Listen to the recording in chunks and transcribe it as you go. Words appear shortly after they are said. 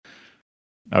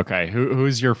Okay,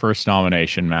 who's your first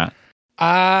nomination, Matt?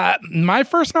 My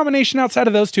first nomination outside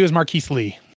of those two is Marquise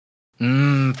Lee.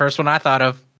 First one I thought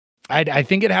of. I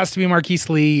think it has to be Marquise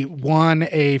Lee, won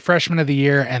a freshman of the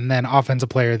year and then offensive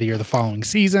player of the year the following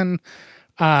season.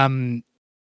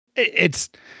 It's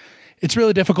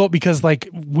really difficult because like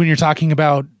when you're talking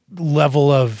about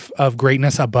level of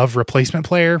greatness above replacement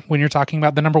player, when you're talking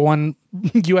about the number one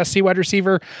USC wide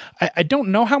receiver, I don't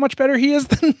know how much better he is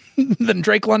than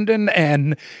Drake London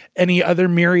and any other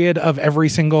myriad of every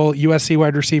single USC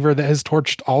wide receiver that has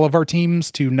torched all of our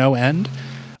teams to no end.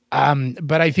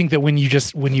 But I think that when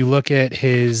you look at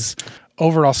his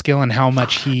overall skill and how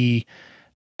much he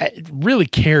really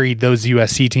carried those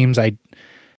USC teams, I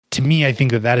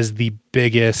think that is the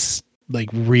biggest like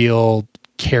real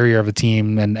carrier of a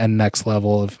team and next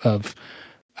level of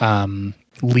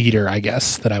leader, I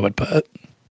guess, that I would put.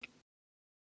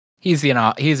 He's an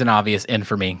obvious in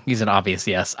for me. He's an obvious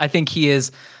yes. I think he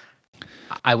is,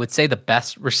 I would say, the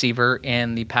best receiver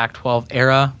in the Pac-12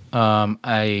 era.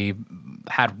 I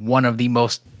had one of the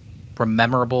most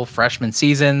memorable freshman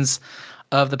seasons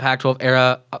of the Pac-12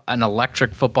 era, an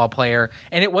electric football player.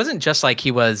 And it wasn't just like he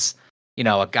was,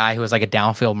 a guy who was like a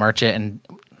downfield merchant, and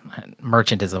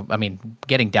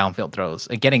getting downfield throws,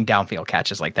 getting downfield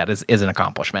catches like that is an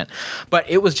accomplishment. But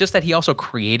it was just that he also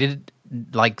created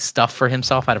like stuff for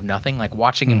himself out of nothing. Like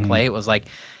watching him play, it was like,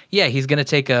 yeah, he's going to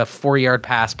take a 4-yard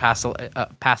pass past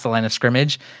the line of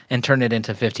scrimmage and turn it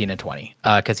into 15 and 20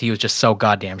 because he was just so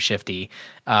goddamn shifty.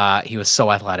 He was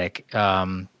so athletic.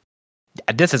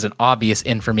 This is an obvious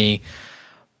in for me.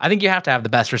 I think you have to have the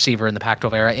best receiver in the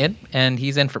Pac-12 era in, and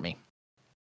he's in for me.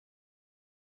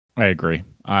 I agree.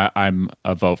 I'm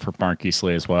a vote for Marquise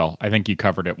Lee as well. I think you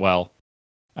covered it well.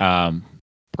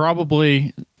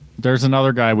 Probably there's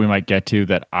another guy we might get to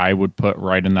that I would put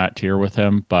right in that tier with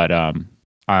him, but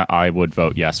I would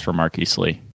vote yes for Marquise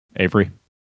Lee. Avery?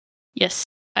 Yes,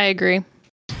 I agree.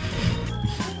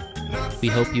 We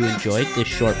hope you enjoyed this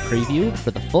short preview.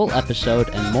 For the full episode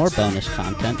and more bonus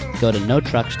content, go to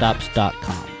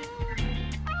notruckstops.com.